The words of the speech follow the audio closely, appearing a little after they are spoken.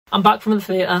I'm back from the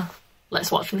theatre.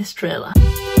 Let's watch this trailer.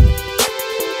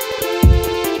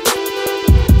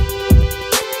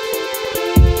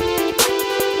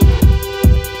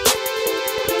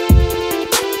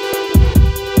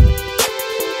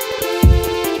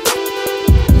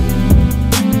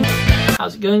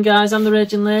 How's it going, guys? I'm the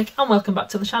Raging Lake and welcome back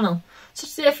to the channel. So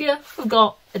today for you, we've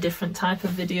got a different type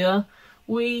of video.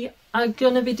 We are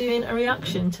going to be doing a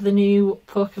reaction to the new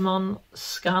Pokemon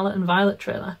Scarlet and Violet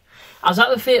trailer. I was at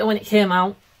the theatre when it came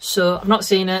out, so I've not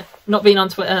seen it, not been on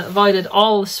Twitter, avoided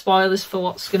all the spoilers for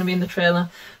what's going to be in the trailer.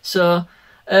 So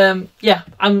yeah,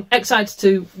 I'm excited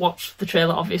to watch the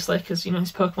trailer, obviously, because, you know,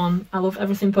 it's Pokemon. I love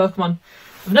everything Pokemon.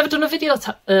 I've never done a video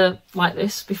like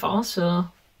this before, so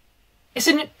it's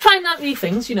in trying out new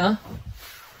things, you know.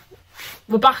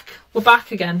 We're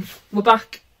back again. We're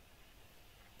back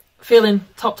feeling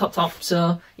top.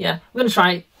 So yeah, we're going to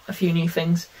try a few new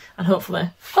things and hopefully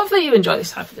you enjoy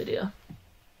this type of video.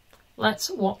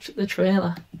 Let's watch the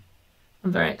trailer.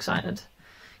 I'm very excited.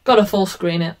 Got to full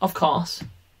screen it, of course.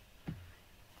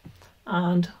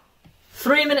 And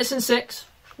 3 minutes and 6.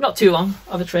 Not too long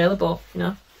of a trailer, but, you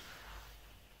know,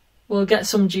 we'll get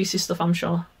some juicy stuff, I'm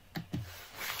sure.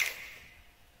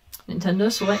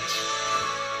 Nintendo Switch.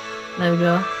 There we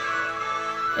go.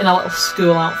 In a little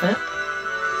school outfit.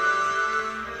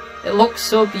 It looks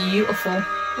so beautiful.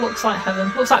 Looks like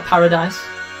heaven. Looks like paradise.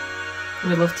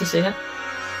 We'd love to see it.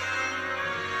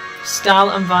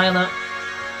 Scarlet and Violet.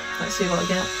 Let's see what I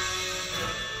get.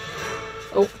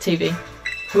 Oh, TV.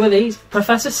 Who are these?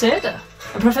 Professor Seda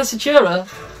and Professor Churro.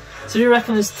 So do you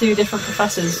reckon there's two different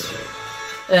professors,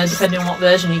 depending on what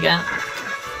version you get?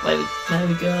 There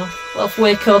we go. Little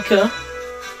Fue Coco.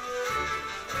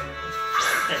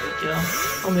 There we go.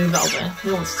 I'll move that over.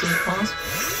 No one's too close.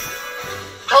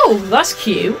 Oh, that's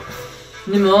cute.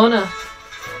 Nimona.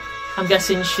 I'm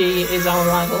guessing she is our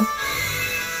rival.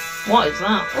 What is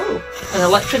that? Oh, an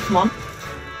electric mon.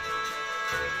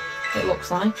 It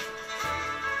looks like.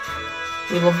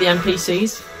 We love the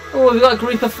NPCs. Oh, we've got a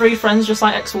group of 3 friends just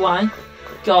like X and Y.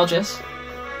 Gorgeous.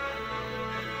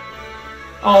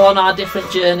 All on our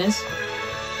different journeys.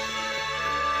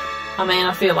 I mean,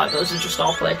 I feel like those are just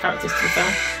all play characters, to be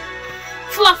fair.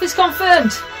 Fluff is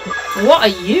confirmed! What are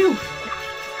you?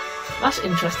 That's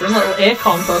interesting. Little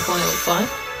acorn Pokemon it looks like.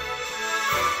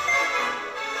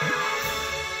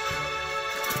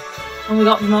 And we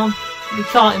got them on. We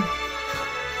caught him.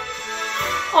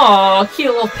 Aww,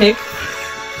 cute little pig.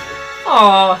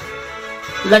 Aww.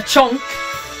 Lechonk.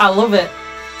 I love it.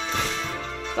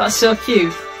 That's so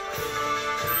cute.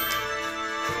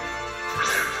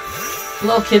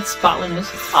 Little kids battling us.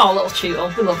 Oh, little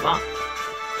Cheeto. We love that.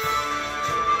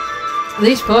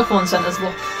 These Pokemon centres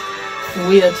look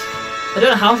weird. I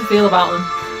don't know how to feel about them.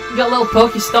 You got little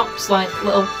Pokestops, like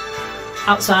little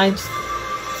outside,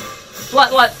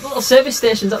 like little service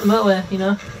stations at the motorway, you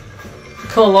know.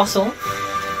 Colossal,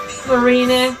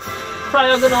 Marine,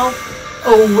 Cryogonal.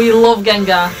 Oh, we love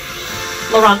Gengar.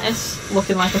 Lurantis,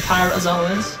 looking like a pirate as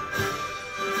always.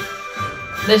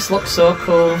 This looks so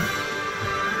cool.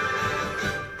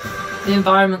 The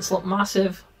environments look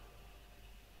massive.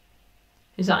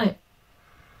 Is that it?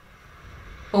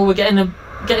 Oh, we're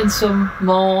getting some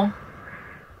more.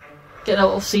 Getting a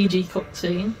little CG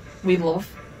cutscene. We love.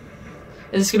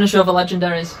 Is this going to show the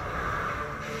legendaries?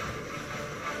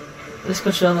 This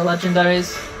could show the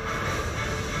legendaries.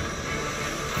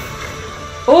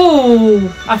 Oh,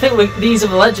 I think these are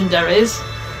the legendaries.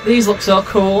 These look so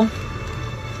cool.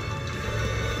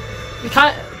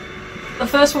 The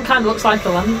first one kind of looks like a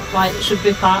lemon, like it should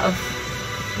be part of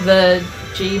the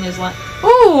gene. Is like,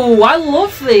 oh, I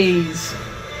love these.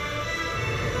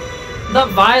 That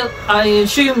violet, I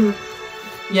assume,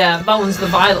 yeah, that one's the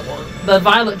violet one. The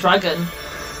violet dragon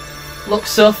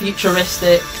looks so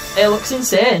futuristic. It looks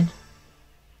insane.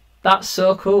 That's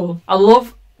so cool. I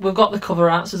love, we've got the cover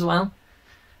arts as well.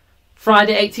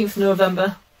 Friday 18th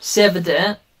November, save the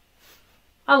date.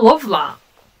 I love that.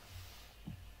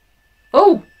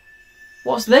 Oh,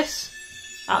 what's this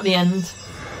at the end?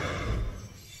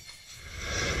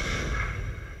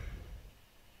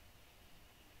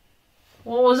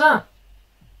 What was that?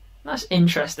 That's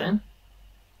interesting.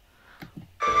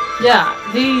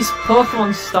 Yeah, these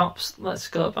Pokemon stops, let's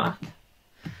go back.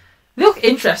 They look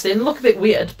interesting, look a bit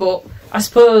weird, but I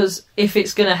suppose if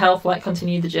it's going to help like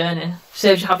continue the journey,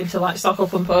 saves you having to like stock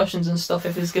up on potions and stuff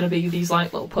if there's going to be these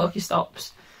like little Pokestops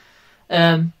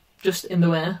just in the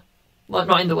way. Like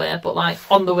not in the way, but like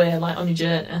on the way, like on your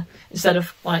journey, instead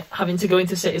of like having to go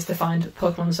into cities to find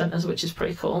Pokemon centres, which is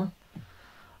pretty cool.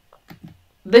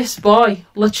 This boy,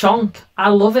 Lechonk, I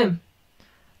love him.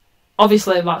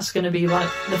 Obviously that's going to be like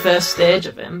the first stage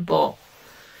of him, but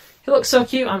He looks so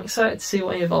cute. I'm excited to see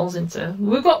what he evolves into.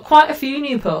 We've got quite a few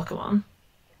new Pokemon.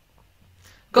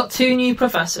 Got 2 new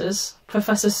professors,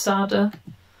 Professor Sada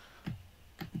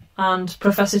and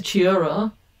Professor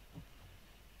Churro.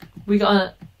 We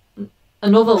got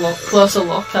another closer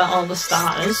look at all the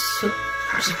starters,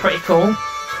 which is pretty cool.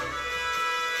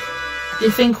 Do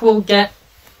you think we'll get...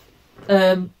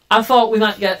 I thought we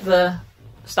might get the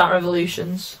starter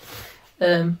evolutions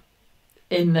in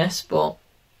this, but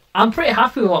I'm pretty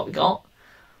happy with what we got.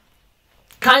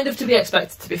 Kind of to be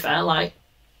expected, to be fair, like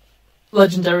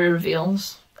legendary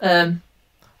reveals and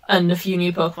a few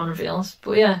new Pokemon reveals.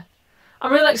 But yeah,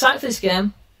 I'm really excited for this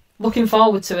game. Looking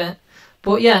forward to it.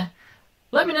 But yeah,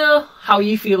 let me know how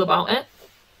you feel about it.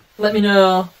 Let me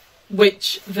know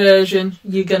which version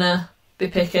you're gonna be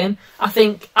picking. I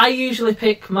think I usually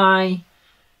pick my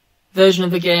version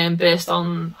of the game based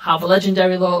on how the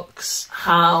legendary looks,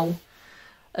 how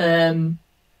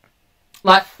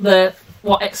like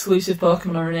what exclusive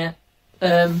Pokemon are in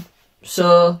it.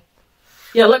 So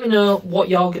yeah, let me know what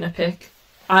you're gonna pick.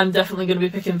 I'm definitely gonna be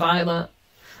picking Violet.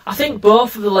 I think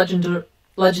both of the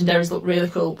legendaries look really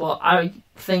cool, but I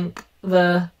think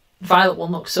the Violet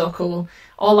one looks so cool.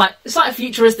 Or like, it's like a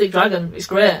futuristic dragon. It's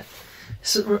great.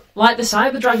 It's like the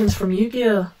cyber dragons from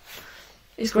Yu-Gi-Oh!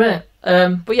 It's great.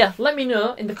 But yeah, let me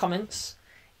know in the comments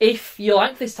if you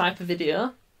like this type of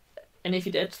video, and if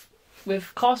you did,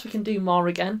 of course we can do more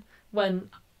again when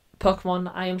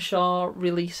Pokemon, I am sure,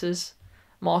 releases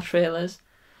more trailers,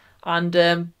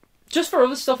 and just for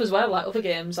other stuff as well, like other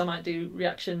games I might do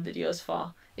reaction videos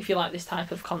for, if you like this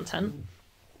type of content.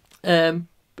 But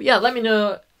yeah, let me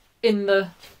know in the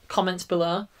comments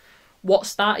below what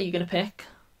starter you're going to pick,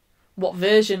 what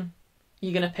version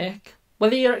you're going to pick,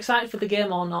 whether you're excited for the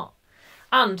game or not.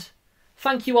 And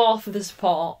thank you all for the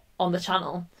support on the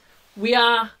channel. We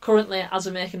are currently, as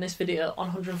I'm making this video, on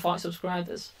 140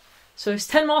 subscribers. So it's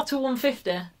 10 more to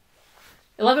 150,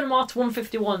 11 more to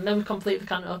 151, then we complete the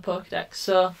Kanto Pokedex.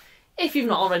 So if you've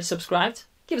not already subscribed,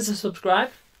 give us a subscribe,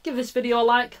 give this video a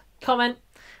like, comment,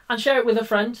 and share it with a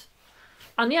friend.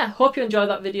 And yeah, hope you enjoyed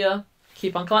that video.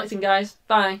 Keep on collecting, guys.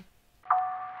 Bye.